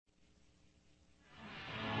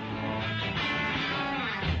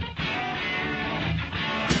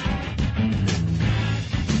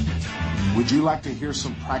Would you like to hear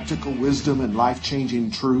some practical wisdom and life-changing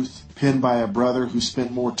truth penned by a brother who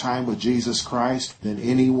spent more time with Jesus Christ than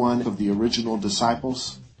any one of the original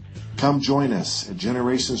disciples? Come join us at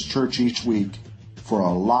Generations Church each week for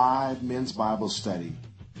a live men's Bible study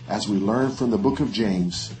as we learn from the book of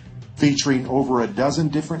James, featuring over a dozen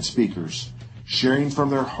different speakers, sharing from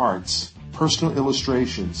their hearts personal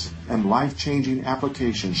illustrations and life-changing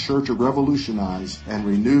applications sure to revolutionize and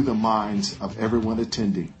renew the minds of everyone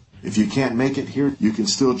attending. If you can't make it here, you can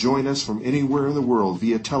still join us from anywhere in the world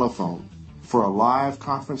via telephone. For a live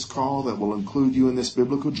conference call that will include you in this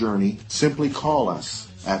biblical journey, simply call us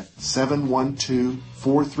at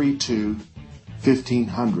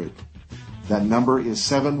 712-432-1500. That number is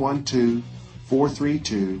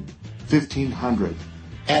 712-432-1500.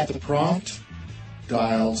 At the prompt,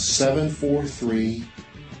 dial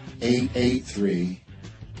 743-883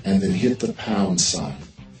 and then hit the pound sign.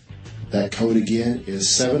 That code again is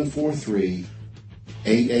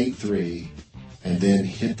 743-883 and then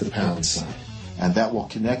hit the pound sign. And that will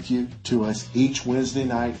connect you to us each Wednesday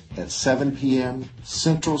night at 7 p.m.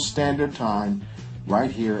 Central Standard Time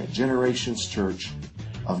right here at Generations Church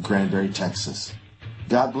of Granbury, Texas.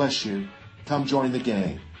 God bless you. Come join the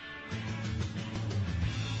gang.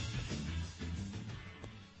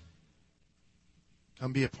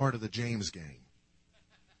 Come be a part of the James gang.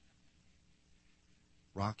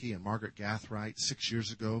 Rocky and Margaret Gathright 6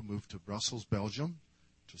 years ago moved to Brussels, Belgium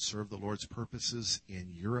to serve the Lord's purposes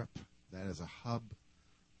in Europe. That is a hub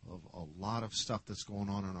of a lot of stuff that's going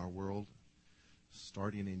on in our world,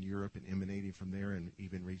 starting in Europe and emanating from there and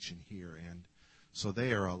even reaching here. And so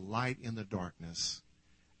they are a light in the darkness,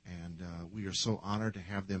 and we are so honored to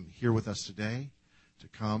have them here with us today to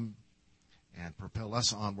come and propel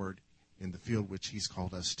us onward in the field which He's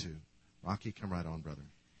called us to. Rocky, come right on, brother.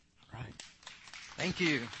 All right. Thank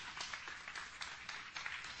you.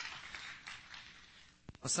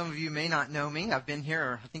 Well, some of you may not know me. I've been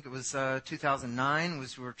here, I think it was 2009, we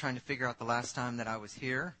were trying to figure out the last time that I was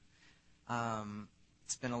here.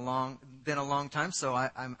 It's been a long time, so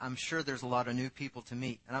I'm sure there's a lot of new people to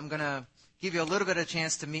meet. And I'm going to give you a little bit of a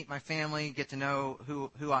chance to meet my family, get to know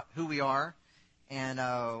who we are, and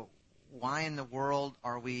why in the world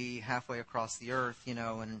are we halfway across the earth,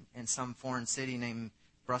 in some foreign city named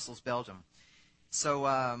Brussels, Belgium. So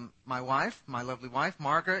my lovely wife,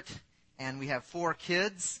 Margaret, and we have 4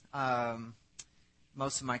 kids.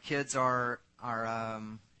 Most of my kids are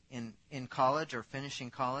in college or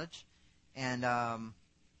finishing college, and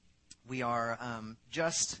we are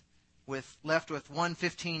just left with one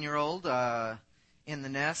 15-year-old in the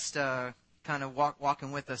nest, kind of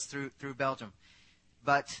walking with us through Belgium.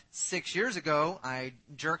 But 6 years ago, I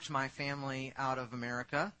jerked my family out of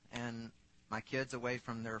America and my kids away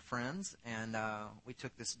from their friends, and we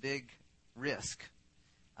took this big risk.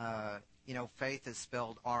 Faith is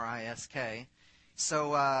spelled R-I-S-K.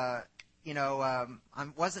 So, I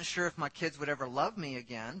wasn't sure if my kids would ever love me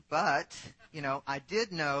again, but, I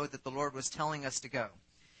did know that the Lord was telling us to go.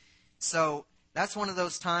 So that's one of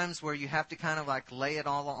those times where you have to kind of like lay it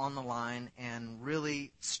all on the line and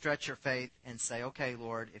really stretch your faith and say, okay,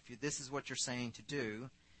 Lord, if this is what you're saying to do,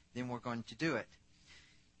 then we're going to do it.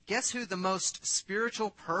 Guess who the most spiritual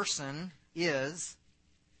person is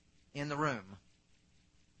in the room?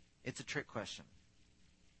 It's a trick question.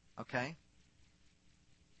 Okay?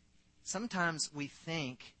 Sometimes we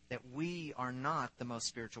think that we are not the most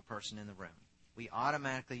spiritual person in the room. We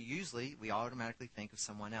automatically think of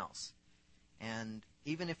someone else. And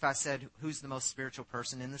even if I said, who's the most spiritual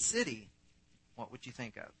person in the city, what would you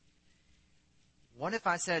think of? What if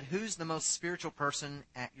I said, who's the most spiritual person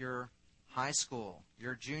at your high school,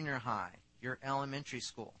 your junior high, your elementary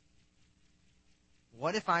school?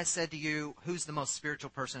 What if I said to you, who's the most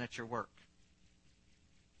spiritual person at your work?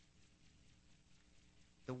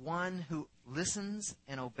 The one who listens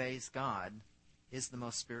and obeys God is the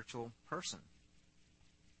most spiritual person.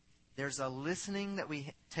 There's a listening that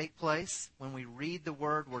we take place when we read the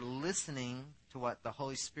Word. We're listening to what the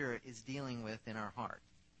Holy Spirit is dealing with in our heart.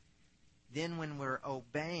 Then when we're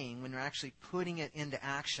obeying, when we're actually putting it into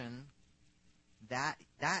action, that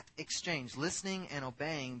exchange, listening and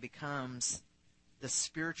obeying, becomes the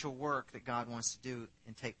spiritual work that God wants to do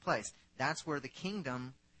and take place. That's where the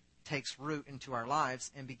kingdom takes root into our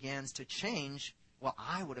lives and begins to change. Well,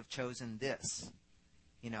 I would have chosen this,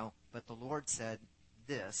 but the Lord said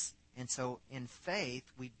this. And so in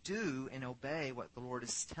faith, we do and obey what the Lord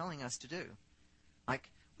is telling us to do. Like,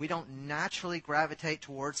 we don't naturally gravitate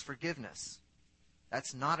towards forgiveness.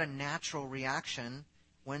 That's not a natural reaction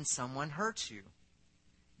when someone hurts you.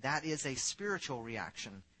 That is a spiritual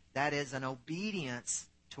reaction. That is an obedience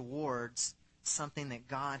towards something that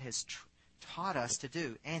God has taught us to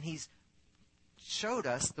do. And He's showed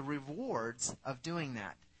us the rewards of doing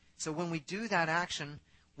that. So when we do that action,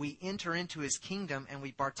 we enter into His kingdom and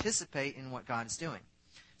we participate in what God is doing.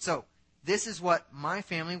 So this is what my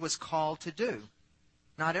family was called to do.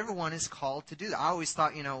 Not everyone is called to do that. I always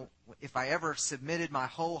thought, if I ever submitted my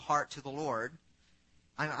whole heart to the Lord,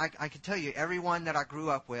 I can tell you, everyone that I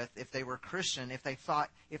grew up with, if they were Christian, if they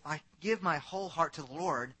thought, if I give my whole heart to the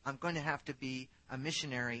Lord, I'm going to have to be a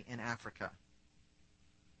missionary in Africa.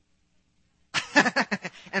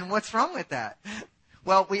 And what's wrong with that?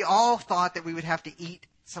 Well, we all thought that we would have to eat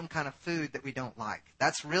some kind of food that we don't like.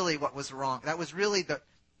 That's really what was wrong. That was really the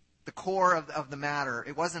core of the matter.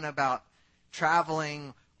 It wasn't about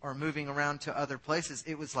traveling or moving around to other places.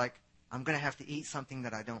 It was like, I'm going to have to eat something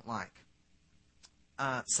that I don't like.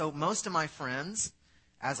 So most of my friends,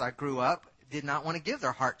 as I grew up, did not want to give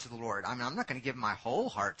their heart to the Lord. I mean, I'm not going to give my whole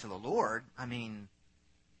heart to the Lord. I mean,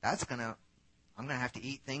 I'm going to have to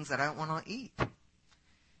eat things that I don't want to eat.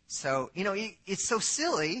 So, it's so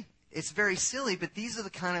silly. It's very silly, but these are the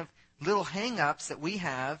kind of little hang-ups that we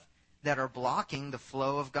have that are blocking the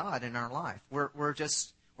flow of God in our life. We're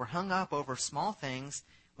hung up over small things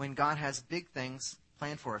when God has big things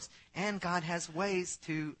planned for us. And God has ways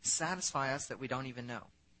to satisfy us that we don't even know.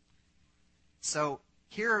 So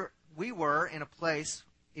here we were in a place,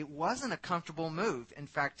 it wasn't a comfortable move. In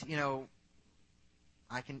fact,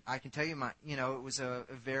 I can tell you it was a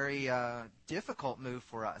very difficult move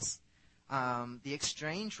for us. The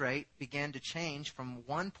exchange rate began to change from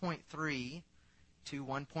 1.3 to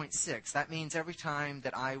 1.6. That means every time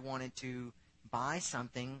that I wanted to buy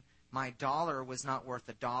something, my dollar was not worth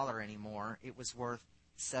 $1 anymore. It was worth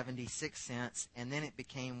 76 cents, and then it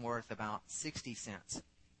became worth about 60 cents.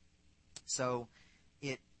 So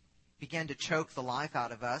it began to choke the life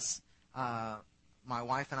out of us. My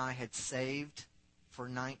wife and I had saved for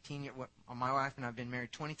 19 years. My wife and I have been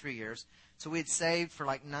married 23 years. So we had saved for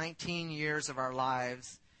like 19 years of our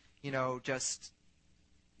lives,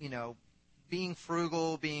 being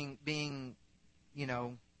frugal, being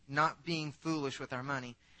not being foolish with our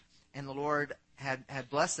money. And the Lord had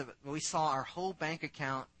blessed it. We saw our whole bank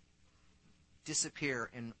account disappear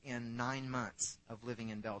in 9 months of living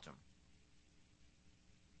in Belgium.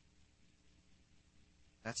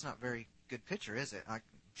 That's not a very good picture, is it?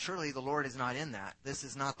 Surely the Lord is not in that. This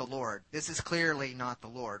is not the Lord. This is clearly not the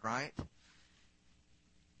Lord, right?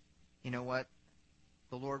 You know what?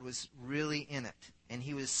 The Lord was really in it. And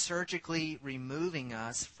He was surgically removing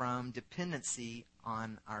us from dependency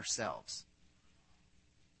on ourselves.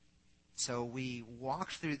 So we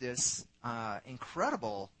walked through this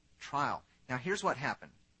incredible trial. Now, here's what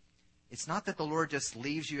happened. It's not that the Lord just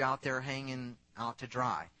leaves you out there hanging out to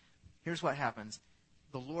dry. Here's what happens.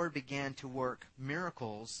 The Lord began to work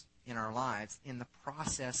miracles in our lives in the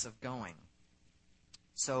process of going.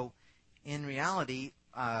 So, in reality,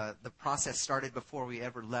 the process started before we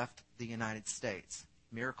ever left the United States.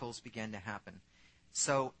 Miracles began to happen.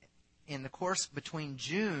 So, in the course between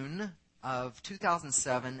June of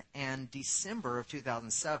 2007 and December of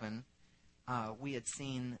 2007, we had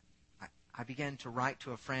seen, I began to write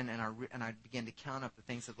to a friend, and I began to count up the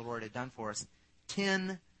things that the Lord had done for us.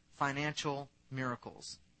 10 financial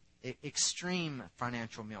miracles, extreme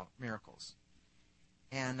financial miracles.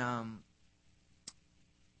 And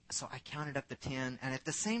so I counted up the 10, and at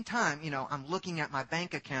the same time, I'm looking at my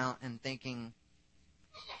bank account and thinking,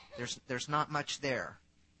 there's not much there.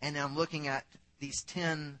 And I'm looking at these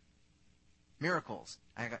 10 miracles.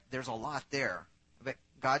 There's a lot there. But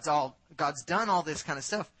God's done all this kind of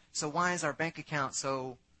stuff. So why is our bank account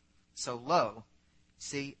so low?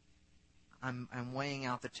 See, I'm weighing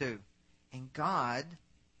out the two. And God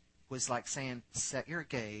was like saying, set your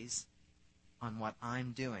gaze on what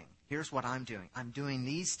I'm doing. Here's what I'm doing. I'm doing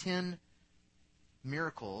these 10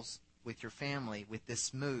 miracles with your family with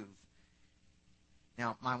this move.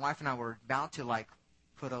 Now, my wife and I were about to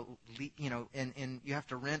put and you have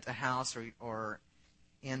to rent a house or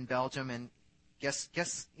in Belgium, and guess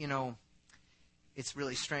it's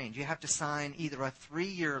really strange. You have to sign either a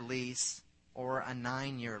 3-year lease or a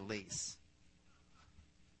 9-year lease.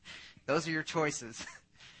 Those are your choices.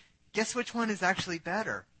 Guess which one is actually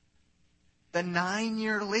better? The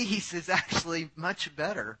 9-year lease is actually much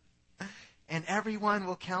better. And everyone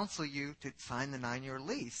will counsel you to sign the 9-year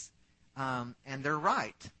lease. And they're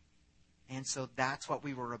right. And so that's what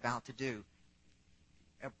we were about to do.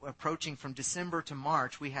 Approaching from December to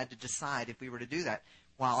March, we had to decide if we were to do that.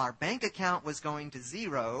 While our bank account was going to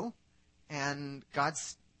zero, and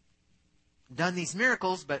God's done these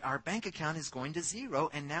miracles, but our bank account is going to zero,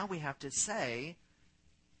 and now we have to say,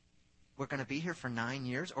 we're going to be here for 9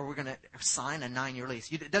 years, or we're going to sign a 9-year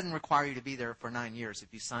lease. It doesn't require you to be there for 9 years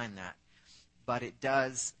if you sign that. But it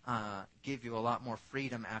does give you a lot more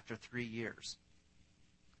freedom after 3 years.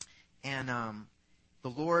 And the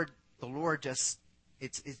Lord just,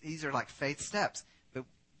 these are like faith steps. But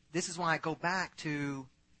this is why I go back to,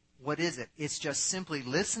 what is it? It's just simply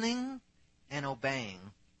listening and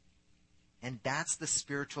obeying. And that's the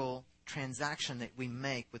spiritual transaction that we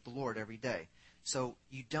make with the Lord every day. So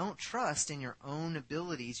you don't trust in your own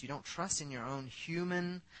abilities. You don't trust in your own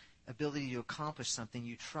human ability to accomplish something.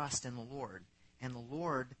 You trust in the Lord. And the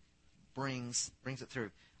Lord brings it through.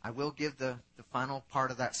 I will give the final part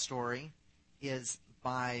of that story is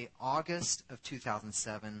by August of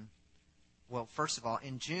 2007. Well, first of all,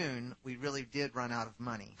 in June, we really did run out of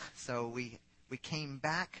money. So we came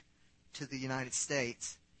back to the United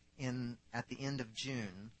States at the end of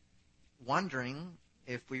June, wondering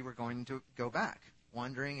if we were going to go back,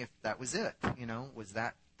 wondering if that was it. Was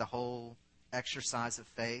that the whole exercise of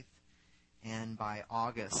faith? And by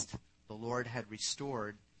August, the Lord had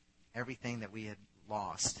restored everything that we had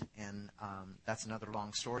lost. And that's another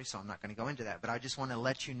long story, so I'm not going to go into that. But I just want to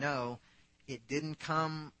let you know it didn't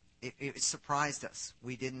come, it surprised us.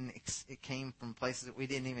 It came from places that we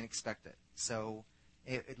didn't even expect it. So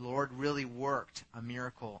the Lord really worked a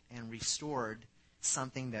miracle and restored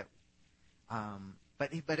something that,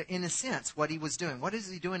 but in a sense, what he was doing, what is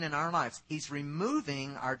he doing in our lives? He's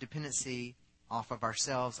removing our dependency off of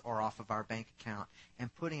ourselves or off of our bank account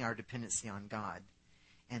and putting our dependency on God.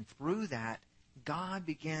 And through that, God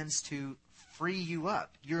begins to free you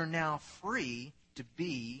up. You're now free to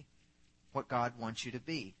be what God wants you to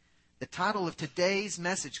be. The title of today's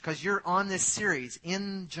message, because you're on this series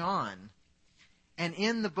in John, and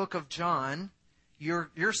in the book of John,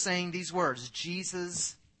 you're saying these words,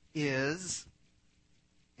 Jesus is,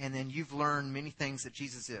 and then you've learned many things that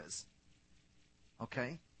Jesus is.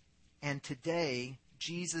 Okay? And today,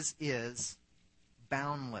 Jesus is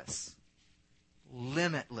boundless,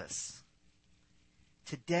 limitless.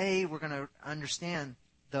 Today, we're going to understand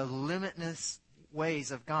the limitless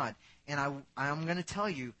ways of God. And I'm going to tell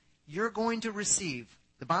you, you're going to receive,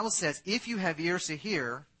 the Bible says, if you have ears to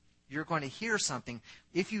hear, you're going to hear something.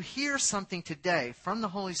 If you hear something today from the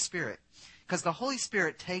Holy Spirit, because the Holy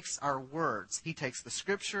Spirit takes our words, He takes the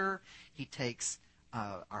Scripture, He takes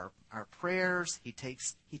our prayers, He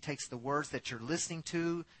takes the words that you're listening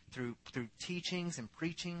to through teachings and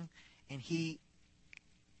preaching, and He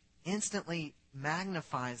instantly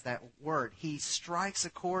magnifies that word. He strikes a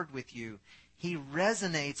chord with you. He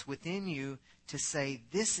resonates within you to say,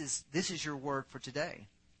 this is your word for today.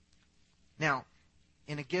 Now,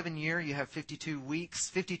 in a given year, you have 52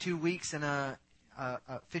 weeks in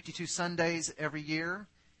 52 Sundays every year.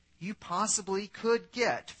 You possibly could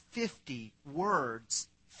get 50 words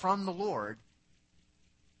from the Lord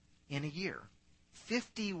in a year.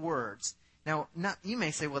 50 words. Now, you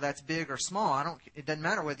may say, well, that's big or small. It doesn't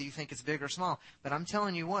matter whether you think it's big or small. But I'm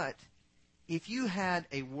telling you what, if you had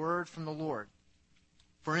a word from the Lord,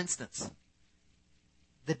 for instance,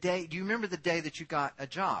 do you remember the day that you got a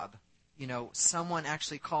job? Someone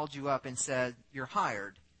actually called you up and said, you're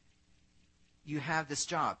hired. You have this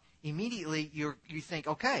job. Immediately, you think,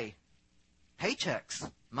 okay, paychecks,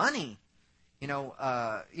 money.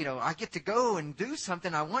 I get to go and do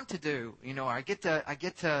something I want to do. I get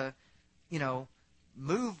to,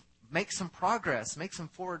 move, make some progress, make some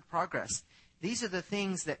forward progress. These are the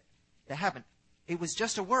things that happen. It was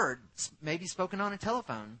just a word, maybe spoken on a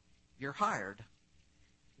telephone. You're hired.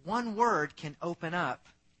 One word can open up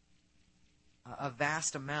a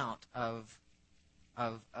vast amount of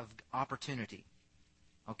opportunity.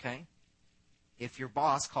 Okay? If your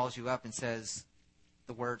boss calls you up and says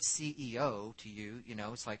the word CEO to you,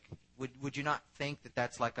 it's like, would you not think that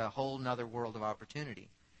that's like a whole nother world of opportunity?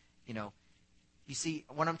 You see,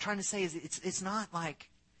 what I'm trying to say is it's not like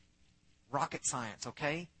rocket science,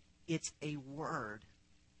 okay? It's a word.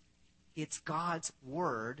 It's God's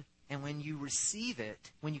word, and when you receive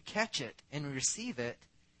it, when you catch it and receive it,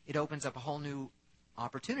 it opens up a whole new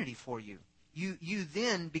opportunity for you. You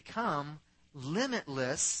then become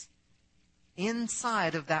limitless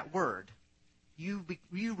inside of that word. You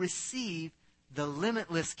receive the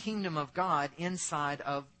limitless kingdom of God inside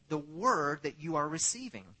of the word that you are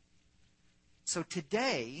receiving. So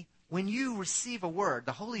today, when you receive a word,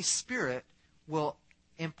 the Holy Spirit will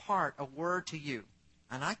impart a word to you.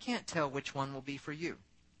 And I can't tell which one will be for you.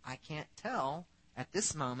 I can't tell at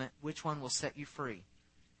this moment which one will set you free.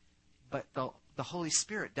 But the Holy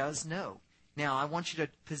Spirit does know. Now, I want you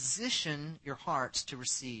to position your hearts to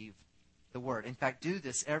receive the word. In fact, do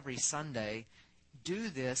this every Sunday. do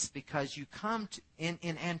this because you come in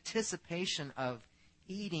anticipation of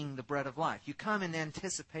eating the bread of life. You come in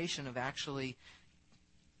anticipation of actually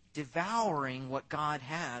devouring what God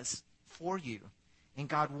has for you. And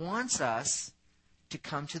God wants us to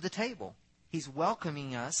come to the table. He's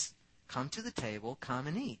welcoming us. Come to the table, come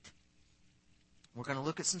and eat. We're going to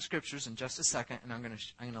look at some scriptures in just a second, and I'm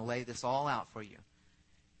going to lay this all out for you.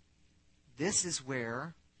 This is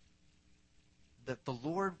where the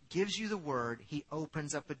Lord gives you the word. He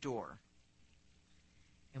opens up a door.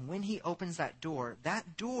 And when He opens that door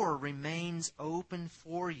remains open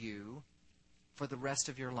for you for the rest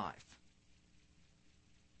of your life.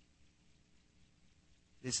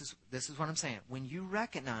 This is what I'm saying. When you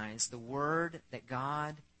recognize the word that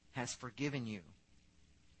God has forgiven you,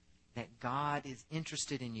 that God is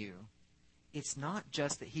interested in you, it's not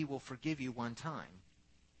just that He will forgive you one time.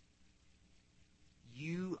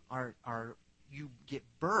 You get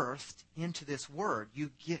birthed into this word.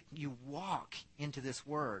 You walk into this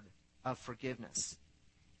word of forgiveness,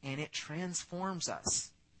 and it transforms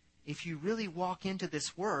us. If you really walk into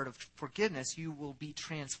this word of forgiveness, you will be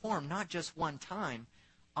transformed, not just one time,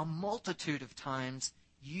 a multitude of times.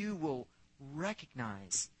 You will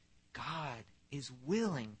recognize God is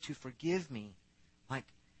willing to forgive me. Like,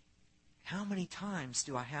 how many times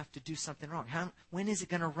do I have to do something wrong? When is it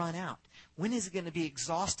going to run out? When is it going to be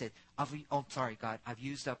exhausted? Sorry, God, I've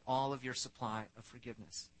used up all of your supply of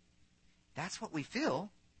forgiveness. That's what we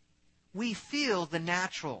feel. We feel the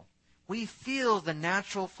natural. We feel the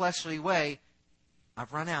natural fleshly way.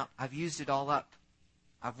 I've run out. I've used it all up.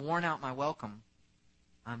 I've worn out my welcome.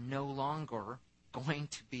 I'm no longer going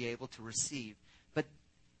to be able to receive. But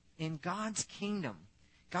in God's kingdom,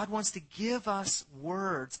 God wants to give us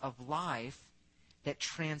words of life that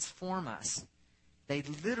transform us. They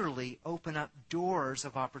literally open up doors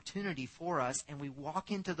of opportunity for us, and we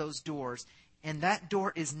walk into those doors, and that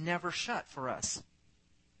door is never shut for us.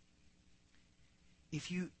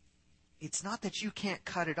 It's not that you can't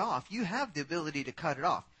cut it off. You have the ability to cut it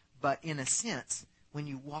off. But in a sense, when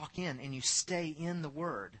you walk in and you stay in the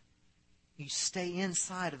Word, you stay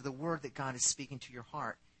inside of the Word that God is speaking to your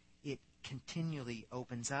heart, it continually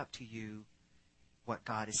opens up to you what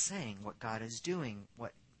God is saying, what God is doing,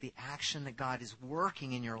 what the action that God is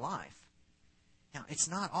working in your life. Now, it's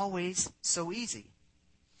not always so easy.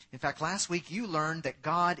 In fact, last week you learned that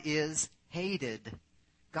God is hated.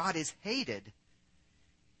 God is hated.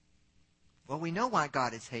 Well, we know why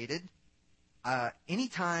God is hated.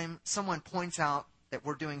 Anytime someone points out that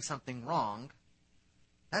we're doing something wrong,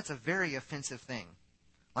 that's a very offensive thing.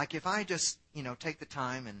 Like if I just, take the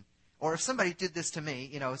time or if somebody did this to me,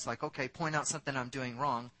 it's like, okay, point out something I'm doing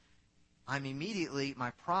wrong.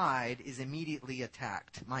 My pride is immediately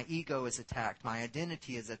attacked. My ego is attacked. My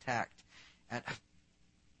identity is attacked. And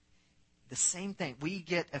the same thing. We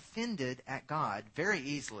get offended at God very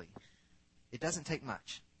easily. It doesn't take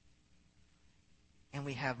much. And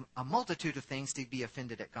we have a multitude of things to be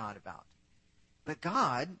offended at God about. But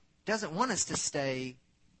God doesn't want us to stay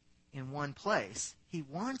in one place. He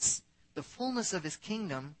wants the fullness of His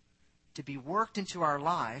kingdom to be worked into our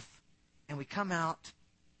life, and we come out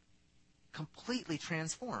completely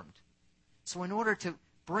transformed. So in order to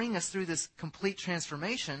bring us through this complete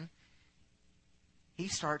transformation, He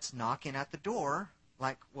starts knocking at the door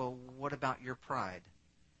like, well, what about your pride?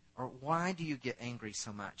 Or why do you get angry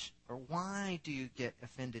so much? Or why do you get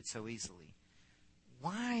offended so easily?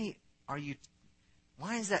 Why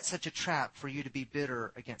is that such a trap for you to be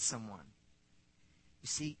bitter against someone? You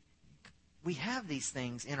see, we have these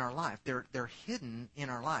things in our life. They're hidden in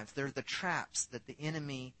our lives. They're the traps that the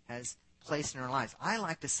enemy has placed in our lives. I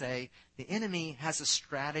like to say the enemy has a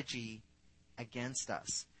strategy against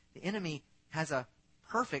us. The enemy has a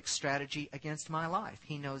perfect strategy against my life.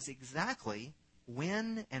 He knows exactly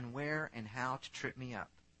when and where and how to trip me up.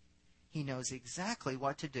 He knows exactly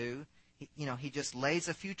what to do. He just lays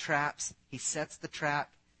a few traps. He sets the trap.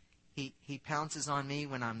 He pounces on me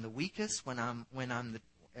when I'm the weakest, when I'm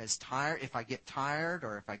as tired, if I get tired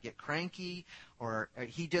or if I get cranky, or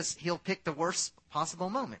he'll pick the worst possible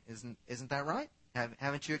moment. Isn't that right?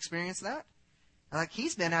 Haven't you experienced that? Like,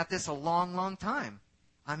 he's been at this a long, long time.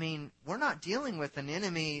 I mean, we're not dealing with an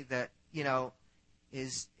enemy that,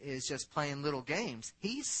 is just playing little games.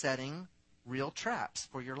 He's setting real traps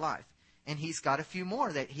for your life. And he's got a few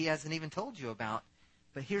more that he hasn't even told you about.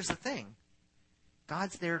 But here's the thing.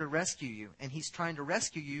 God's there to rescue you, and He's trying to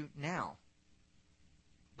rescue you now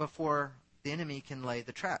before the enemy can lay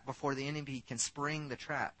the trap, before the enemy can spring the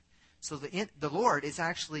trap. So the Lord is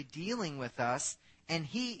actually dealing with us, and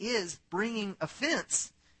He is bringing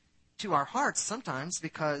offense to our hearts sometimes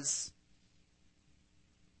because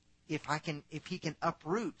if he can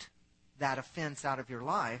uproot that offense out of your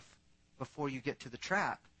life before you get to the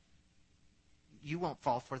trap, you won't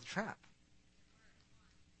fall for the trap.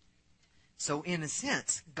 So in a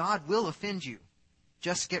sense, God will offend you.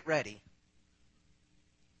 Just get ready.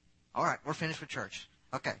 All right, we're finished with church.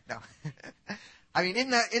 Okay, no. I mean,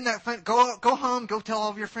 isn't that fun? Go home, go tell all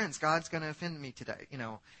of your friends, God's going to offend me today.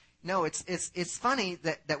 No, it's funny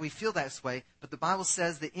that we feel that way, but the Bible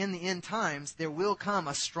says that in the end times there will come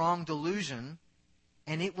a strong delusion,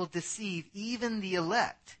 and it will deceive even the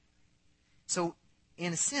elect. So,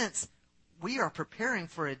 in a sense, we are preparing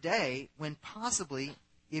for a day when possibly,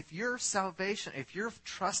 if your salvation, if your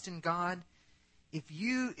trust in God,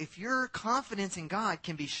 if your confidence in God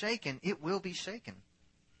can be shaken, it will be shaken.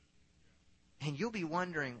 And you'll be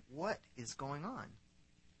wondering, what is going on?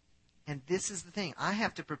 And this is the thing. I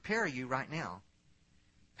have to prepare you right now.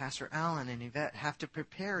 Pastor Allen and Yvette have to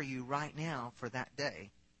prepare you right now for that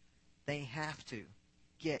day. They have to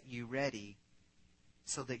get you ready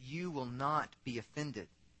so that you will not be offended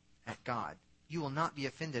at God. You will not be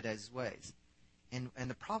offended at His ways. And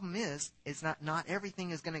the problem is not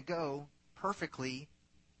everything is going to go perfectly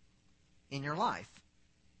in your life.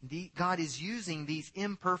 God is using these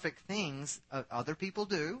imperfect things other people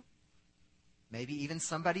do. Maybe even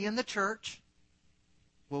somebody in the church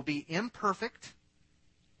will be imperfect,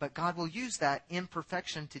 but God will use that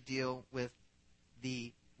imperfection to deal with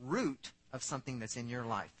the root of something that's in your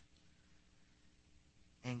life.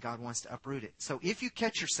 And God wants to uproot it. So if you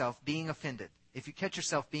catch yourself being offended, if you catch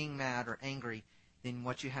yourself being mad or angry, then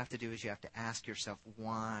what you have to do is you have to ask yourself,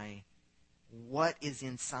 why? What is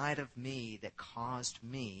inside of me that caused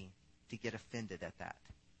me to get offended at that?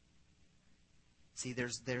 See,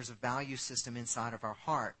 there's a value system inside of our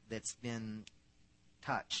heart that's been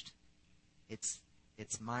touched.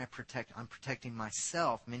 I'm protecting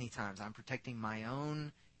myself many times. I'm protecting my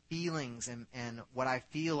own feelings and what I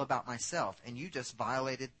feel about myself. And you just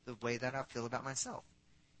violated the way that I feel about myself.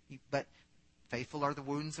 But faithful are the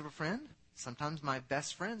wounds of a friend. Sometimes my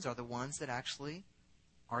best friends are the ones that actually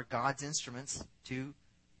are God's instruments to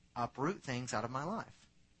uproot things out of my life.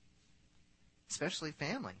 Especially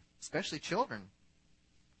family, especially children.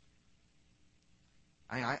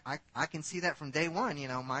 I can see that from day one.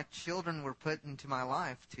 My children were put into my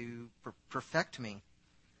life to perfect me.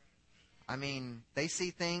 I mean, they see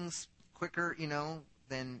things quicker,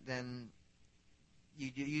 than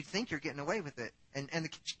you think you're getting away with it. And the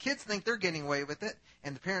kids think they're getting away with it,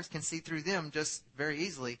 and the parents can see through them just very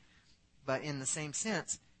easily. But in the same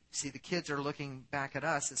sense, see, the kids are looking back at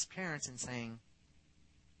us as parents and saying,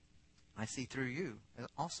 I see through you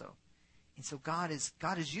also. And so God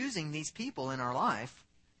is using these people in our life,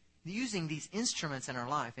 using these instruments in our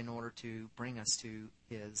life in order to bring us to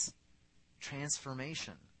His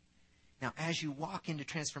transformation. Now, as you walk into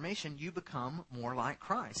transformation, you become more like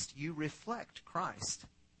Christ. You reflect Christ.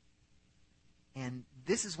 And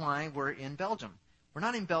this is why we're in Belgium. We're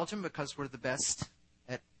not in Belgium because we're the best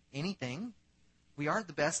at anything. We are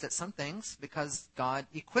the best at some things because God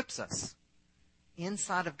equips us.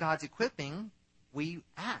 Inside of God's equipping, we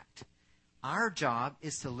act. Our job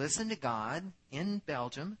is to listen to God in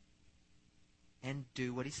Belgium and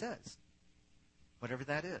do what He says, whatever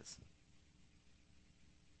that is.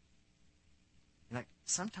 Like,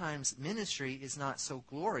 sometimes ministry is not so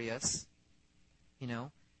glorious,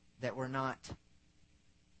 that we're not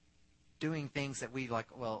doing things that we like,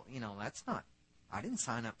 that's not, I didn't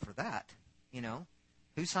sign up for that,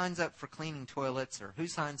 Who signs up for cleaning toilets, or who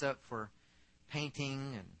signs up for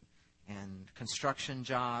painting and construction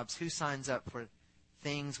jobs? Who signs up for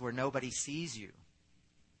things where nobody sees you?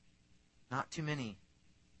 Not too many.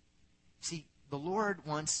 See, the Lord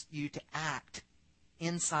wants you to act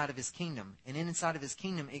inside of His kingdom. And inside of His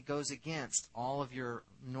kingdom, it goes against all of your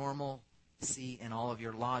normalcy and all of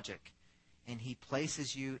your logic. And He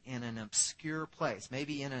places you in an obscure place,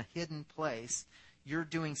 maybe in a hidden place. You're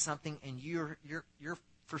doing something, and you're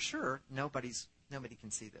for sure, nobody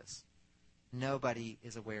can see this. Nobody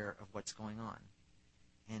is aware of what's going on.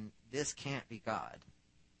 And this can't be God.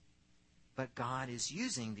 But God is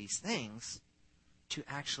using these things to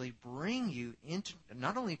actually bring you into,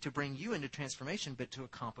 not only to bring you into transformation, but to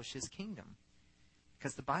accomplish His kingdom.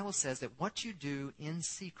 Because the Bible says that what you do in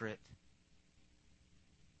secret,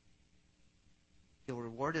 He'll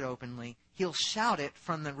reward it openly. He'll shout it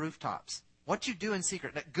from the rooftops. What you do in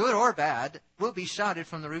secret, good or bad, will be shouted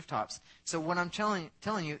from the rooftops. So what I'm telling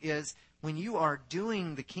you is, when you are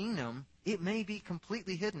doing the kingdom, it may be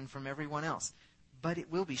completely hidden from everyone else, but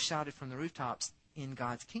it will be shouted from the rooftops in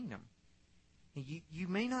God's kingdom. You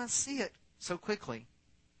may not see it so quickly.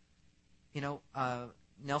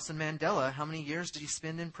 Nelson Mandela, how many years did he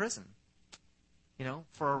spend in prison?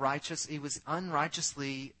 He was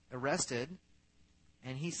unrighteously arrested,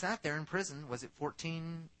 and he sat there in prison. Was it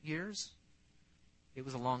 14 years? It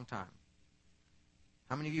was a long time.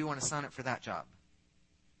 How many of you want to sign up for that job?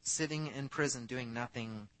 Sitting in prison doing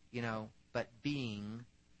nothing, but being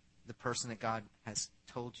the person that God has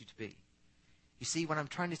told you to be. You see, what I'm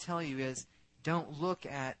trying to tell you is don't look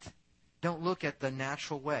at the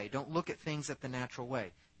natural way. Don't look at things at the natural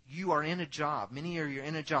way. You are in a job. Many of you are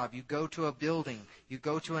in a job. You go to a building. You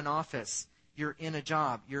go to an office. You're in a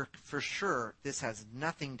job. You're for sure, this has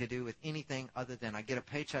nothing to do with anything other than I get a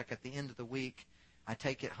paycheck at the end of the week. I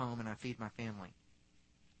take it home and I feed my family.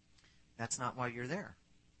 That's not why you're there.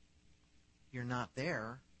 You're not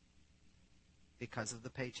there because of the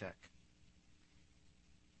paycheck.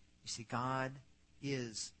 You see, God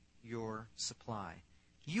is your supply.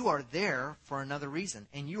 You are there for another reason.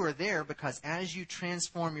 And you are there because as you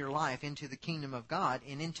transform your life into the kingdom of God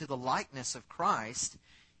and into the likeness of Christ,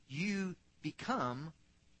 you become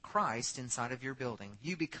Christ inside of your building.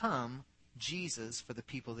 You become Jesus for the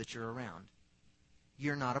people that you're around.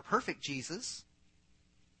 You're not a perfect Jesus,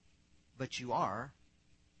 but you are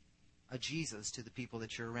a Jesus to the people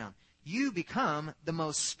that you're around. You become the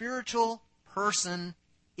most spiritual person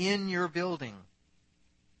in your building.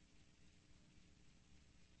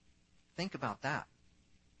 Think about that.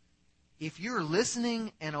 If you're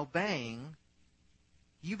listening and obeying,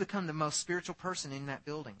 you become the most spiritual person in that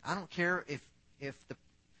building. I don't care if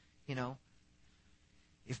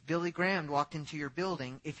Billy Graham walked into your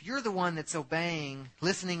building, if you're the one that's obeying,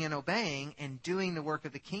 listening and obeying and doing the work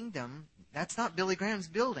of the kingdom, that's not Billy Graham's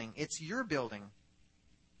building. It's your building.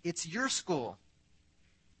 It's your school.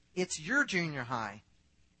 It's your junior high.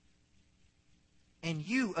 And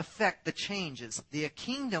you affect the changes. The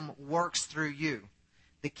kingdom works through you.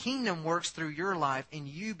 The kingdom works through your life, and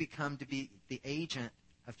you become to be the agent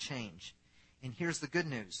of change. And here's the good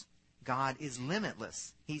news. God is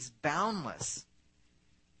limitless. He's boundless.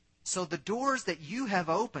 So the doors that you have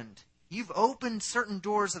opened, you've opened certain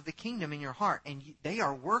doors of the kingdom in your heart, and they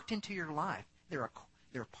are worked into your life. They're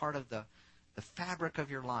part of the fabric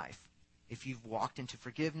of your life. If you've walked into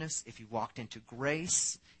forgiveness, if you've walked into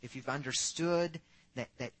grace, if you've understood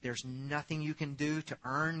that there's nothing you can do to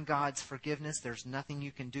earn God's forgiveness, there's nothing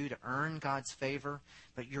you can do to earn God's favor,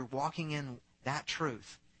 but you're walking in that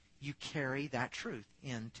truth, you carry that truth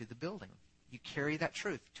into the building. You carry that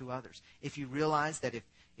truth to others. If you realize that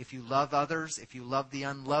if you love others, if you love the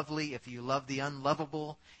unlovely, if you love the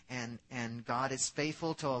unlovable, and God is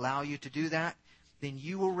faithful to allow you to do that, then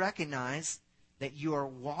you will recognize that you are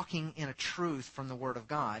walking in a truth from the Word of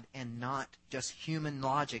God and not just human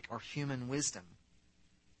logic or human wisdom.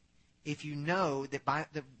 If you know that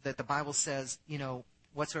the Bible says,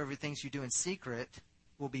 whatsoever things you do in secret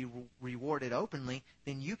will be rewarded openly,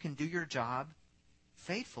 then you can do your job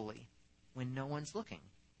faithfully when no one's looking.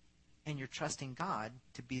 And you're trusting God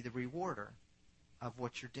to be the rewarder of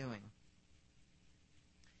what you're doing.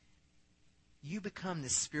 You become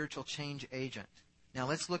this spiritual change agent. Now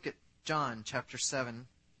let's look at John chapter 7.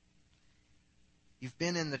 You've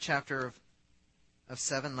been in the chapter of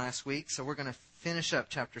 7 last week, so we're going to finish up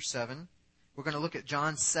chapter 7. We're going to look at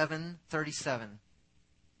John 7:37.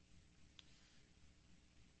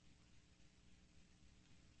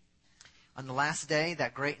 On the last day,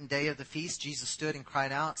 that great day of the feast, Jesus stood and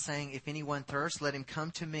cried out, saying, "If anyone thirsts, let him come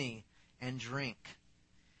to me and drink."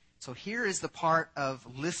 So here is the part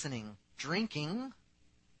of listening. Drinking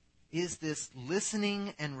is this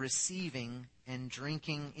listening and receiving and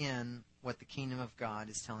drinking in what the kingdom of God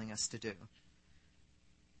is telling us to do.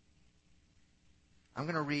 I'm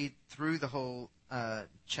going to read through the whole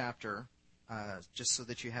chapter just so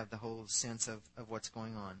that you have the whole sense of what's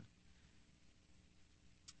going on.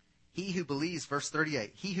 He who believes, verse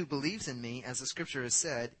 38, he who believes in me, as the scripture has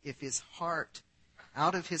said,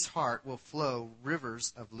 out of his heart will flow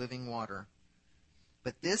rivers of living water.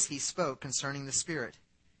 But this he spoke concerning the Spirit,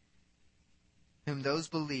 whom those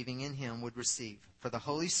believing in him would receive. For the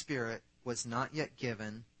Holy Spirit was not yet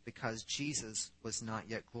given, because Jesus was not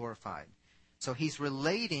yet glorified. So he's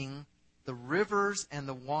relating the rivers and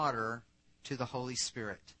the water to the Holy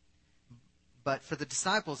Spirit. But for the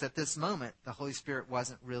disciples at this moment, the Holy Spirit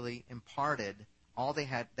wasn't really imparted. All they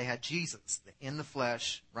had Jesus in the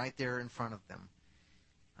flesh right there in front of them.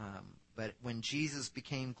 But when Jesus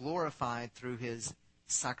became glorified through his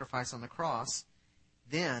sacrifice on the cross,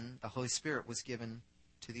 then the Holy Spirit was given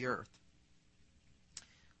to the earth.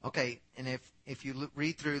 Okay, and if you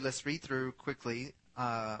read through, let's read through quickly,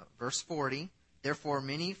 verse 40. Therefore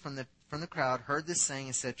many from the crowd heard this saying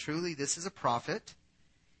and said, "Truly this is a prophet."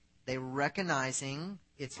 They were recognizing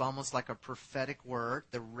it's almost like a prophetic word.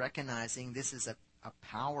 They're recognizing this is a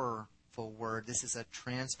powerful word. This is a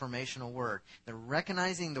transformational word. They're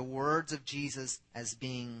recognizing the words of Jesus as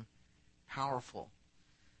being powerful.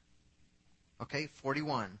 Okay,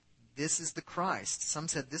 41. This is the Christ. Some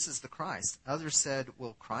said this is the Christ. Others said,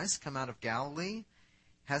 will Christ come out of Galilee?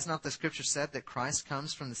 Has not the Scripture said that Christ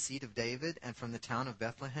comes from the seed of David and from the town of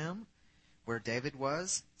Bethlehem, where David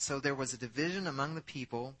was? So there was a division among the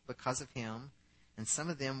people because of him, and some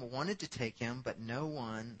of them wanted to take him, but no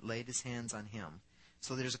one laid his hands on him.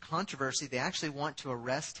 So there's a controversy. They actually want to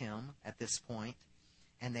arrest him at this point,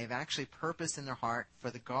 and they've actually purposed in their heart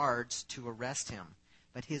for the guards to arrest him.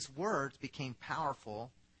 But his words became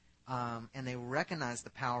powerful, and they recognized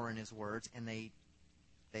the power in his words, and they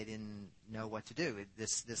didn't know what to do.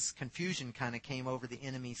 This confusion kind of came over the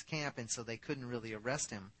enemy's camp, and so they couldn't really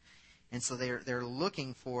arrest him. And so they're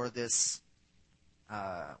looking for this.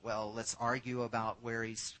 Let's argue about where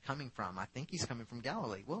he's coming from. I think he's coming from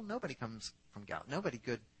Galilee. Well, nobody comes from Galilee. Nobody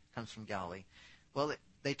good comes from Galilee. Well,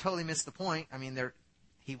 they totally missed the point. I mean,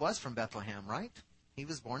 he was from Bethlehem, right? He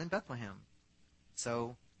was born in Bethlehem.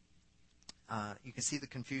 So you can see the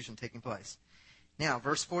confusion taking place. Now,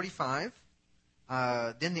 verse 45.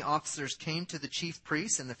 Then the officers came to the chief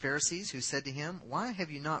priests and the Pharisees, who said to him, "Why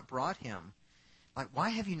have you not brought him? Like, why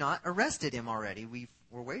have you not arrested him already?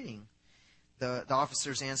 We're waiting." The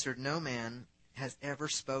officers answered, "No man has ever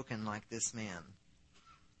spoken like this man."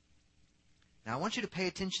 Now, I want you to pay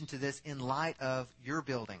attention to this in light of your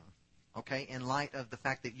building, okay? In light of the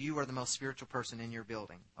fact that you are the most spiritual person in your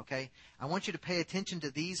building, okay? I want you to pay attention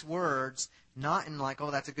to these words, not in like,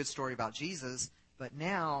 oh, that's a good story about Jesus, but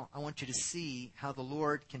now I want you to see how the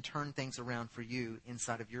Lord can turn things around for you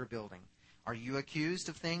inside of your building. Are you accused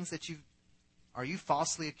of things are you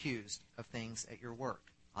falsely accused of things at your work?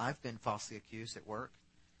 I've been falsely accused at work,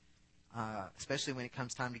 especially when it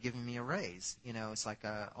comes time to giving me a raise. You know, it's like,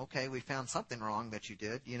 okay, we found something wrong that you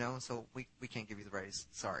did, you know, so we can't give you the raise.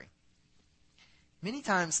 Sorry. Many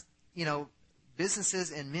times, you know,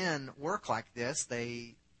 businesses and men work like this.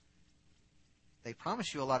 They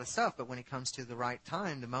promise you a lot of stuff, but when it comes to the right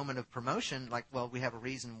time, the moment of promotion, like, well, we have a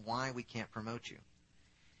reason why we can't promote you.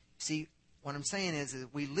 See, what I'm saying is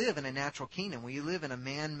that we live in a natural kingdom. We live in a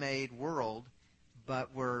man-made world,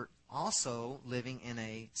 but we're also living in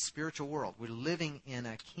a spiritual world. We're living in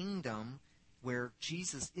a kingdom where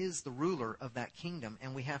Jesus is the ruler of that kingdom,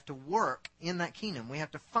 and we have to work in that kingdom. We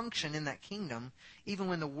have to function in that kingdom, even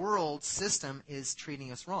when the world system is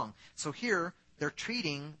treating us wrong. So here, they're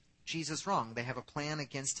treating Jesus wrong. They have a plan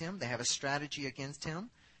against him. They have a strategy against him.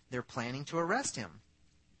 They're planning to arrest him.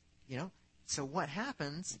 You know, so what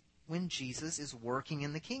happens when Jesus is working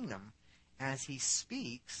in the kingdom? As he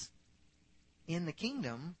speaks in the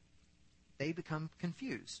kingdom, they become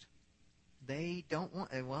confused. They don't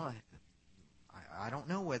want, well, I don't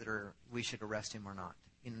know whether we should arrest him or not.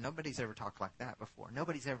 You know, nobody's ever talked like that before.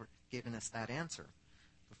 Nobody's ever given us that answer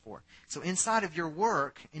before. So inside of your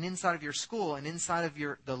work and inside of your school and inside of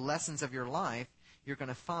the lessons of your life, you're going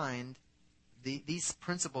to find these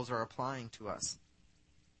principles are applying to us.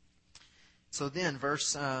 So then,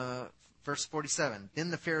 verse 47. Then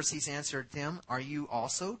the Pharisees answered them, "Are you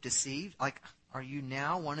also deceived? Like, are you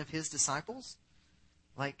now one of his disciples?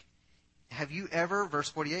 Like, have you ever," verse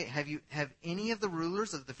 48, have any of the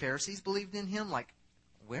rulers of the Pharisees believed in him? Like,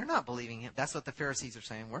 we're not believing him. That's what the Pharisees are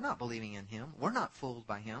saying. We're not believing in him. We're not fooled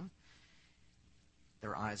by him.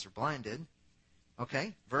 Their eyes are blinded.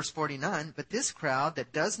 Okay, verse 49. But this crowd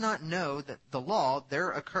that does not know that the law,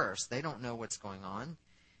 they're accursed. They don't know what's going on.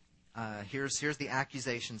 Here's the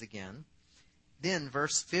accusations again. Then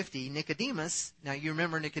verse 50, Nicodemus. Now you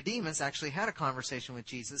remember Nicodemus actually had a conversation with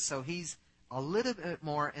Jesus, so he's a little bit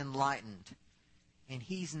more enlightened. And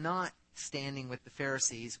he's not standing with the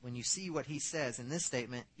Pharisees. When you see what he says in this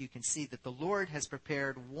statement, you can see that the Lord has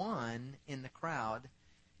prepared one in the crowd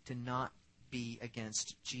to not be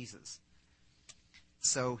against Jesus.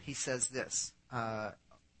 So he says this,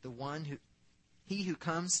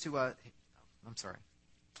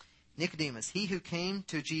 Nicodemus, he who came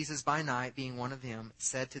to Jesus by night, being one of them,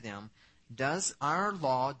 said to them, "Does our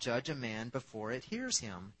law judge a man before it hears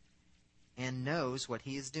him and knows what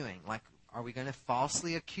he is doing?" Like, are we going to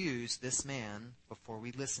falsely accuse this man before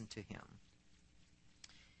we listen to him?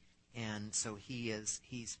 And so he's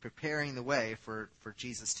preparing the way for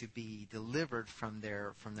Jesus to be delivered from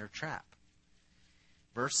their trap.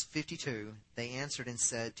 Verse 52, they answered and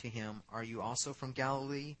said to him, "Are you also from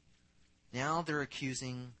Galilee?" Now they're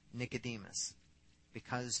accusing Nicodemus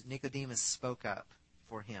because Nicodemus spoke up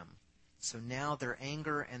for him. So now their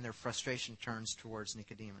anger and their frustration turns towards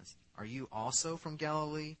Nicodemus. "Are you also from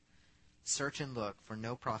Galilee?" search and look, for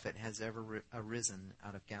no prophet has ever arisen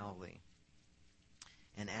out of Galilee.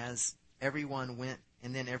 And as everyone went,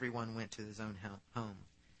 and then everyone went to his own home.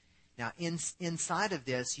 Now, inside of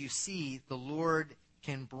this, you see the Lord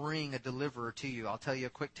can bring a deliverer to you. I'll tell you a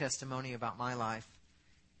quick testimony about my life.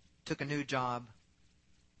 Took a new job,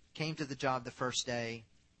 came to the job the first day.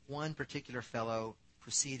 One particular fellow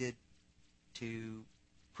proceeded to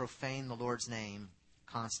profane the Lord's name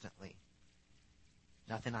constantly.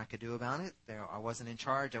 Nothing I could do about it. I wasn't in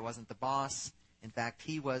charge. I wasn't the boss. In fact,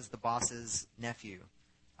 he was the boss's nephew.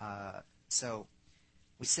 So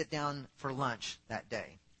we sit down for lunch that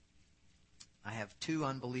day. I have 2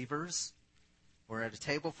 unbelievers. We're at a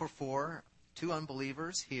table for 4, 2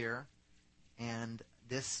 unbelievers here, and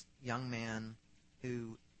this young man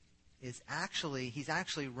who is he's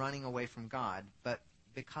actually running away from God, but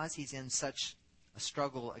because he's in such a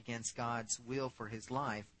struggle against God's will for his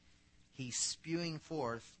life, he's spewing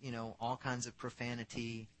forth, all kinds of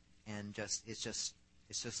profanity, and it's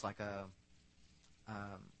just like a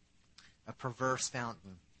perverse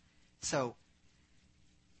fountain. So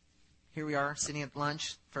here we are sitting at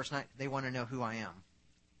lunch, first night. They want to know who I am.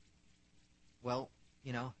 Well,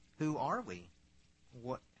 who are we?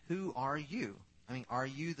 Who are you? I mean, are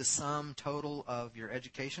you the sum total of your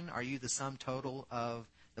education? Are you the sum total of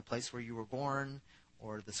the place where you were born,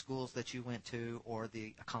 or the schools that you went to, or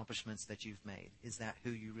the accomplishments that you've made? Is that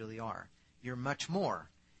who you really are? You're much more.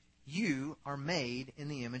 You are made in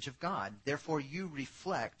the image of God. Therefore, you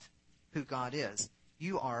reflect who God is.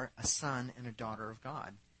 You are a son and a daughter of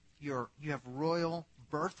God. You have royal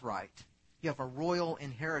birthright. You have a royal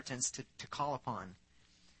inheritance to call upon.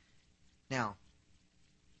 Now,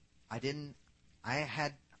 I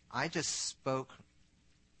just spoke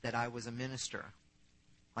that I was a minister.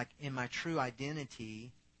 Like, in my true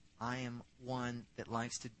identity, I am one that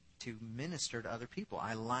likes to minister to other people.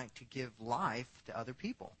 I like to give life to other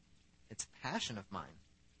people. It's a passion of mine.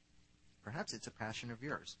 Perhaps it's a passion of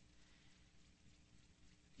yours.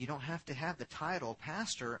 You don't have to have the title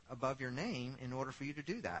pastor above your name in order for you to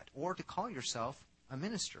do that, or to call yourself a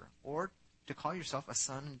minister, or to call yourself a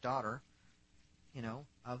son and daughter,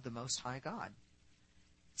 of the Most High God.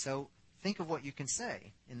 So think of what you can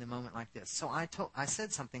say in the moment like this. So I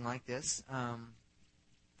said something like this,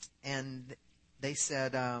 and they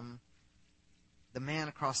said, the man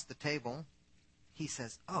across the table, he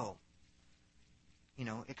says, "Oh,"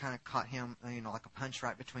 it kind of caught him, like a punch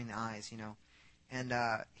right between the eyes, And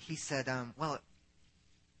he said, "Well,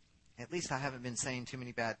 at least I haven't been saying too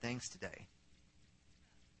many bad things today."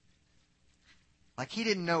 Like, he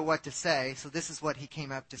didn't know what to say, so this is what he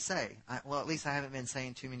came up to say. Well, at least I haven't been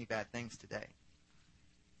saying too many bad things today.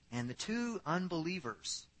 And the 2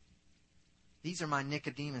 unbelievers, these are my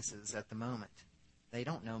Nicodemuses at the moment. They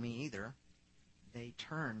don't know me either. They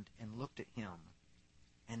turned and looked at him,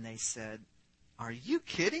 and they said, "Are you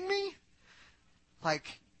kidding me?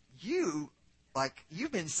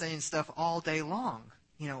 You've been saying stuff all day long."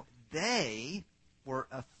 They were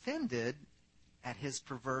offended at his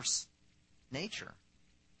perverse nature.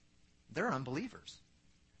 They're unbelievers.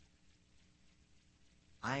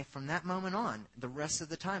 From that moment on, the rest of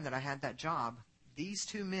the time that I had that job, these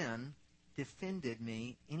 2 men defended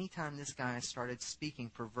me anytime this guy started speaking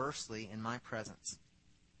perversely in my presence.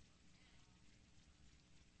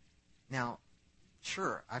 Now,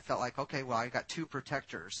 sure, I felt like, okay, well, I got 2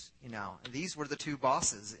 protectors, These were the 2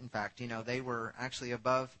 bosses, in fact. They were actually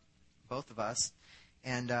above both of us.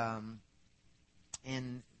 And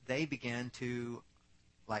they began to,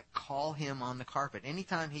 call him on the carpet.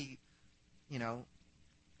 Anytime he,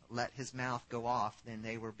 let his mouth go off, then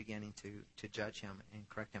they were beginning to judge him and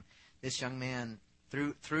correct him. This young man,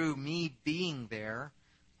 through me being there,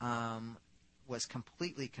 was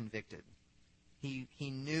completely convicted. He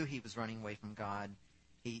knew he was running away from God.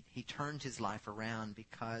 He turned his life around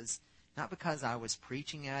not because I was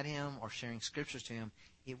preaching at him or sharing scriptures to him.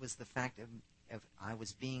 It was the fact of I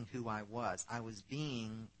was being who I was. I was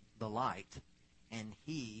being the light, and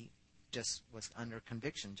he just was under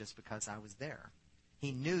conviction just because I was there.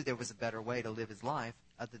 He knew there was a better way to live his life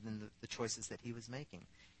other than the choices that he was making,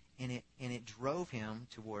 and it drove him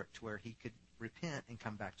to where he could repent and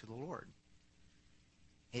come back to the Lord.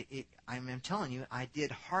 I'm telling you, I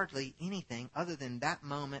did hardly anything other than that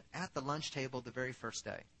moment at the lunch table the very first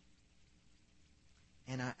day.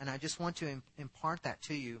 And I just want to impart that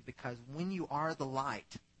to you, because when you are the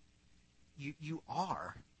light, you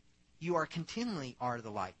are continually are the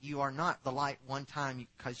light. You are not the light one time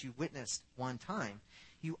because you witnessed one time.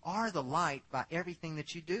 You are the light by everything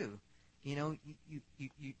that you do.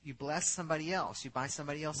 You bless somebody else. You buy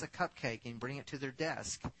somebody else a cupcake and bring it to their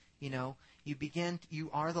desk. You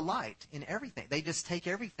are the light in everything. They just take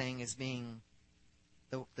everything as being,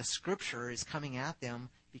 the Scripture is coming at them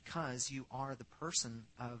because you are the person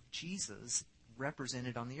of Jesus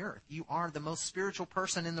represented on the earth. You are the most spiritual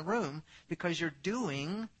person in the room because you're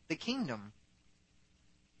doing the kingdom.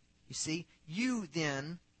 You see, you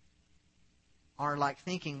then are like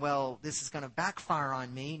thinking, well, this is going to backfire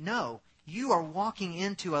on me. No, you are walking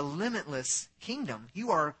into a limitless kingdom.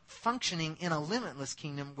 You are functioning in a limitless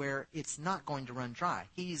kingdom where it's not going to run dry.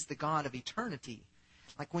 He's the God of eternity.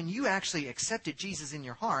 Like when you actually accepted Jesus in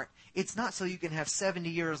your heart, it's not so you can have 70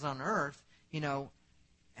 years on earth,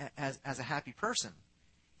 as a happy person.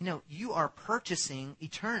 You are purchasing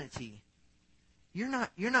eternity. You're not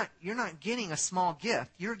getting a small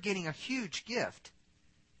gift. You're getting a huge gift.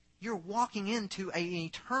 You're walking into an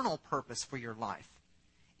eternal purpose for your life.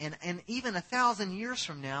 And even 1,000 years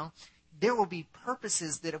from now, there will be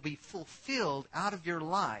purposes that will be fulfilled out of your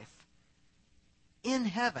life in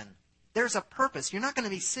heaven. There's a purpose. You're not going to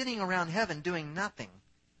be sitting around heaven doing nothing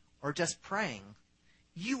or just praying.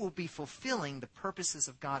 You will be fulfilling the purposes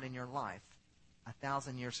of God in your life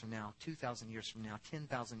 1,000 years from now, 2,000 years from now,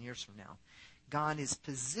 10,000 years from now. God has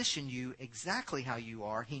positioned you exactly how you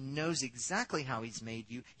are. He knows exactly how He's made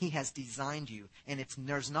you. He has designed you. And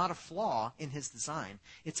there's not a flaw in His design.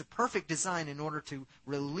 It's a perfect design in order to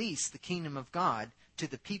release the kingdom of God to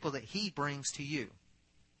the people that He brings to you.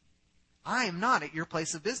 I am not at your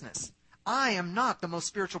place of business. I am not the most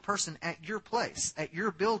spiritual person at your place, at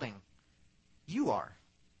your building. You are.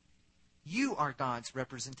 You are God's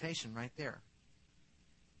representation right there.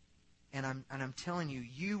 And I'm telling you,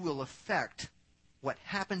 you will affect what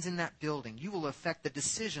happens in that building. You will affect the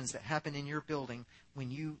decisions that happen in your building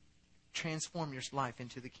when you transform your life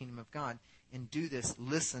into the kingdom of God and do this,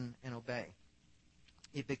 listen and obey.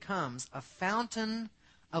 It becomes a fountain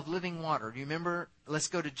of living water. Do you remember? Let's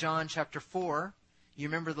go to John chapter 4. You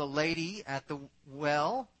remember the lady at the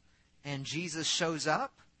well and Jesus shows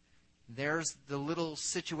up? There's the little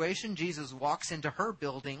situation. Jesus walks into her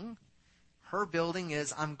building. Her building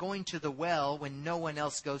is, I'm going to the well when no one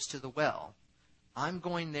else goes to the well. I'm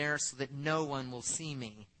going there so that no one will see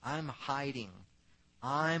me. I'm hiding.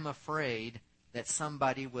 I'm afraid that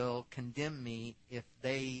somebody will condemn me if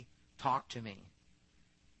they talk to me.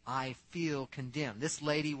 I feel condemned. This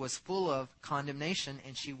lady was full of condemnation,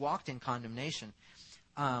 and she walked in condemnation.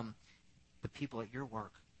 The people at your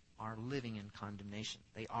work are living in condemnation.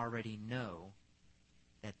 They already know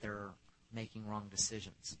that they're making wrong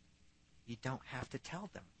decisions. You don't have to tell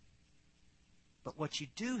them. But what you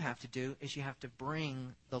do have to do is you have to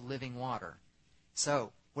bring the living water.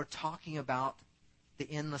 So we're talking about the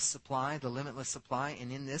endless supply, the limitless supply.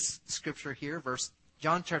 And in this scripture here,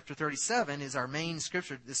 John chapter 37 is our main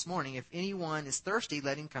scripture this morning. If anyone is thirsty,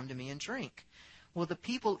 let him come to me and drink. Well, the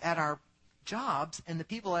people at our jobs and the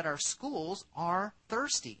people at our schools are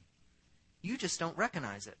thirsty. You just don't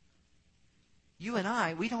recognize it. You and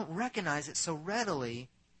I, we don't recognize it so readily.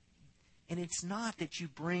 And it's not that you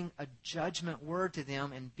bring a judgment word to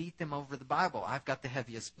them and beat them over the Bible. I've got the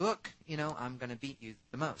heaviest book, I'm going to beat you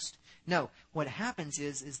the most. No, what happens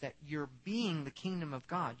is that you're being the kingdom of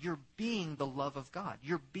God. You're being the love of God.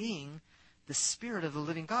 You're being the Spirit of the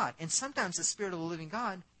living God. And sometimes the Spirit of the living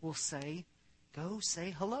God will say, go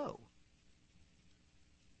say hello.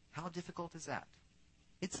 How difficult is that?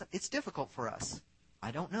 It's difficult for us.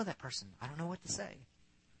 I don't know that person. I don't know what to say.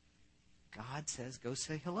 God says, go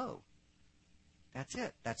say hello. That's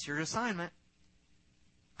it. That's your assignment.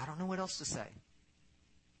 I don't know what else to say.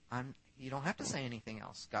 You don't have to say anything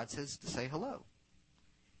else. God says to say hello.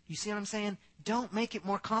 You see what I'm saying? Don't make it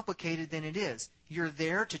more complicated than it is. You're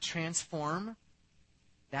there to transform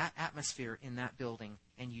that atmosphere in that building,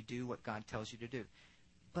 and you do what God tells you to do.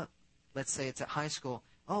 But let's say it's at high school.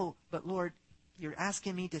 Oh, but Lord, you're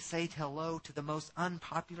asking me to say hello to the most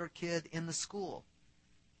unpopular kid in the school.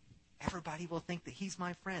 Everybody will think that he's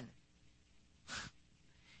my friend.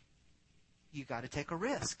 You got to take a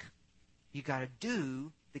risk. You got to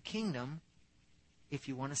do the kingdom if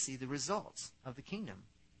you want to see the results of the kingdom.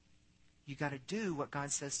 You got to do what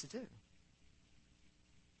God says to do.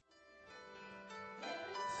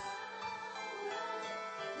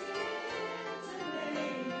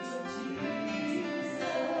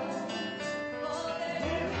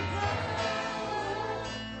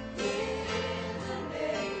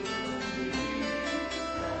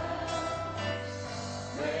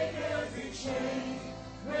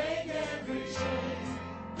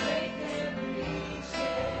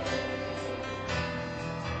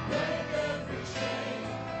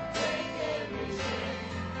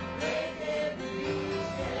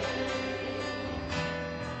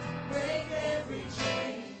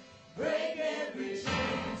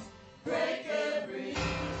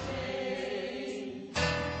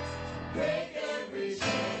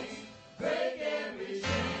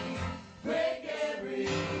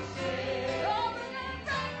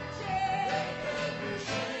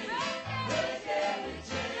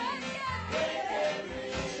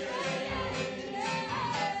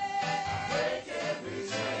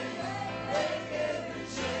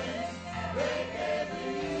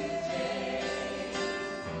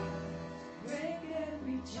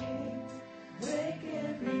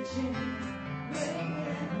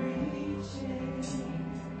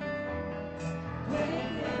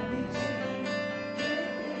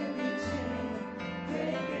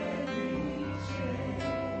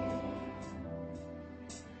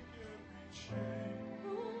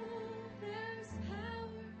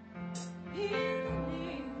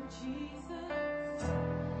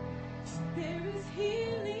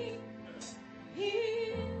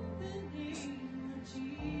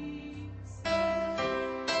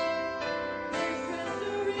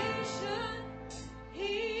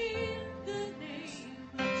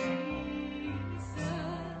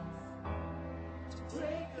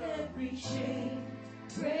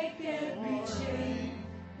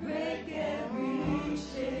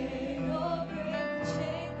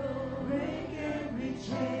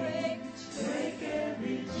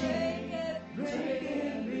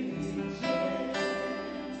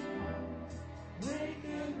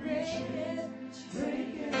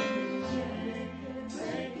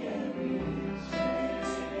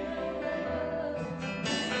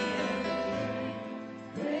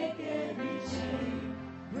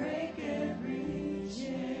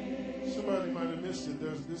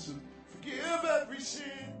 listen. Forgive every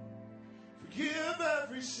sin. Forgive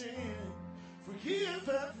every sin. Forgive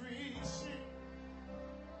every sin.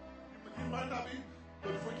 It might not be,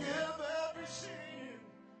 but forgive every sin.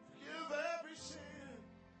 Forgive every sin.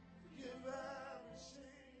 Forgive every sin.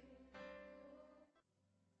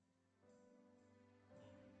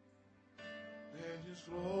 Let His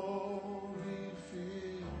glory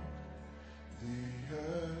fill the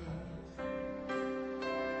earth.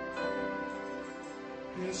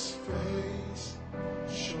 His face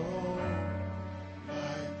shone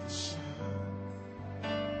like the sun.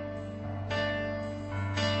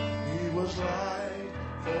 He was light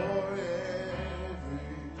for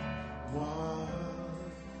everyone.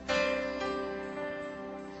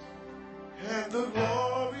 And the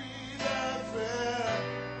glory that fell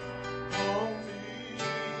on me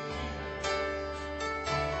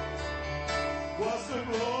was the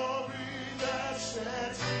glory that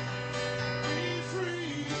set me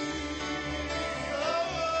free.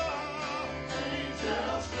 Oh,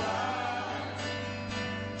 angels cry,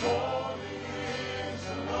 holy is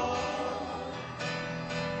the Lord.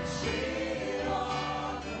 Sit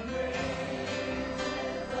on the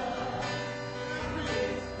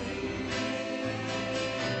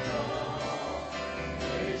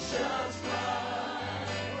nations cry,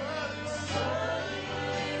 worthy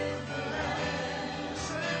is the Lamb,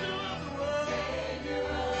 Savior of the world. Savior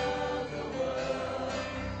of the world,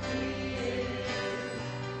 He is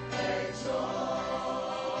exalted.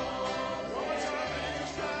 One more time,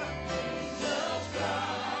 angels cry. Angels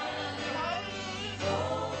cry,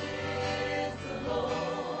 holy is the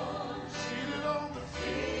Lord. Seated on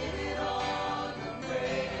the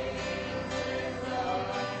praises of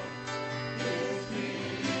His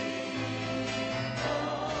people.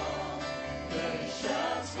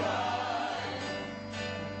 Nations cry,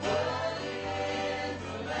 worthy is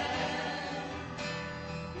the Lamb,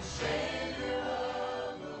 the Savior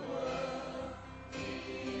of the world. He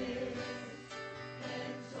is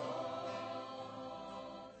exalted.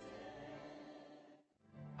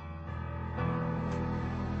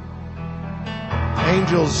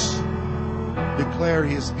 Angels declare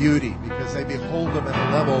His beauty because they behold Him at a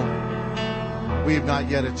level we have not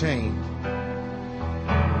yet attained.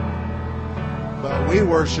 But we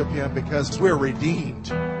worship Him because we're redeemed.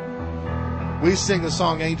 We sing the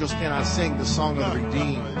song, Angels Cannot Sing, the song of the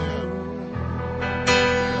redeemed.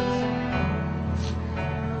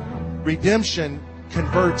 Redemption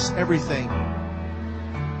converts everything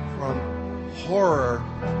from horror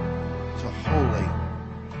to holy.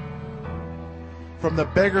 From the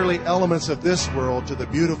beggarly elements of this world to the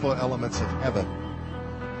beautiful elements of heaven.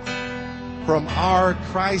 From our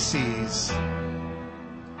crises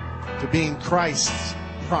to being Christ's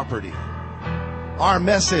property. Our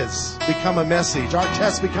messes become a message. Our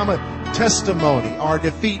tests become a testimony. Our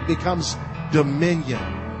defeat becomes dominion.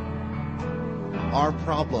 Our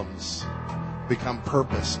problems become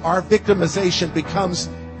purpose. Our victimization becomes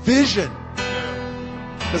vision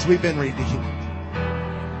because we've been redeemed.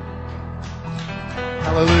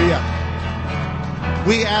 Hallelujah.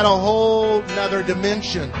 We add a whole nother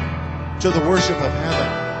dimension to the worship of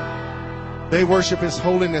heaven. They worship His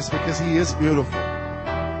holiness because He is beautiful.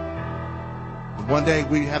 One day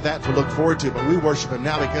we have that to look forward to, but we worship Him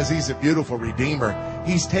now because He's a beautiful Redeemer.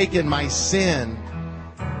 He's taken my sin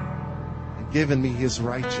and given me His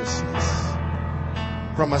righteousness.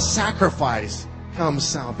 From a sacrifice comes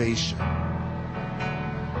salvation.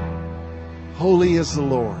 Holy is the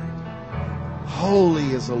Lord.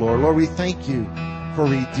 Holy is the Lord. Lord, we thank You for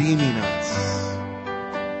redeeming us.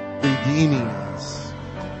 Redeeming us.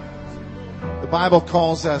 The Bible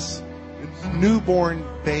calls us newborn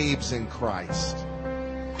babes in Christ.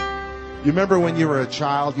 You remember when you were a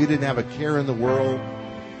child, you didn't have a care in the world.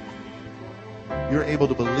 You were able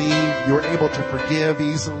to believe. You were able to forgive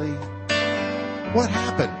easily. What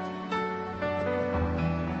happened?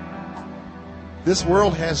 This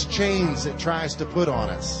world has chains it tries to put on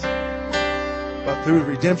us. But through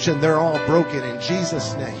redemption, they're all broken in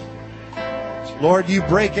Jesus' name. Lord, You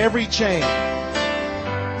break every chain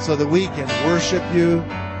so that we can worship You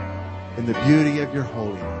in the beauty of Your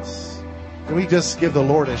holiness. Can we just give the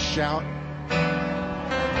Lord a shout?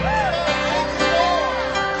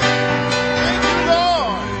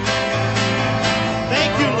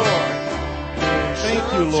 Thank You, Lord.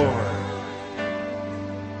 Thank You, Lord.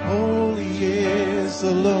 Holy is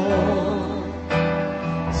the Lord,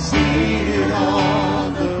 seated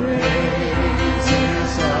on the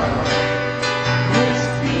praises of His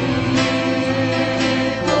people.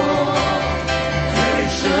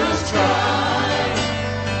 Nations cry,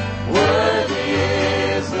 worthy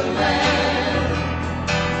is the Lamb,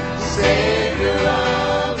 Savior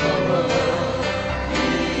of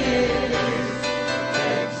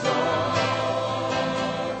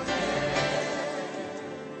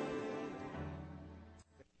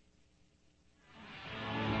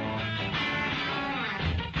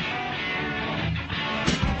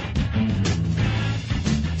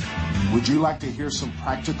Would you like to hear some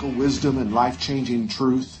practical wisdom and life-changing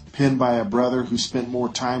truth penned by a brother who spent more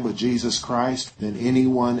time with Jesus Christ than any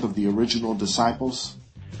one of the original disciples?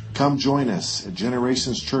 Come join us at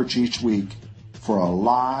Generations Church each week for a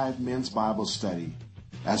live men's Bible study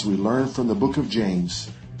as we learn from the book of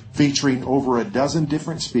James, featuring over a dozen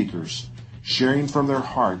different speakers, sharing from their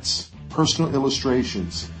hearts personal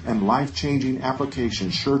illustrations and life-changing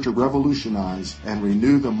applications sure to revolutionize and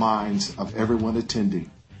renew the minds of everyone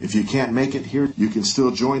attending. If you can't make it here, you can still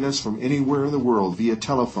join us from anywhere in the world via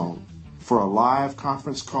telephone. For a live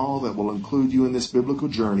conference call that will include you in this biblical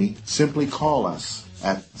journey, simply call us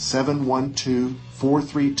at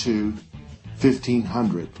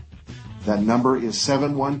 712-432-1500. That number is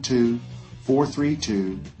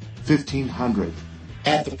 712-432-1500.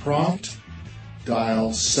 At the prompt, dial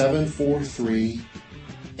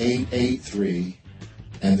 743-883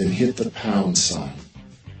 and then hit the pound sign.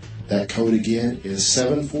 That code again is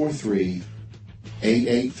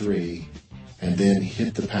 743-883 and then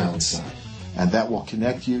hit the pound sign. And that will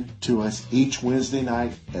connect you to us each Wednesday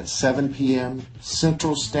night at 7 p.m.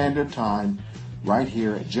 Central Standard Time right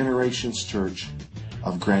here at Generations Church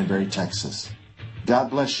of Granbury, Texas. God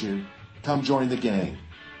bless you. Come join the gang.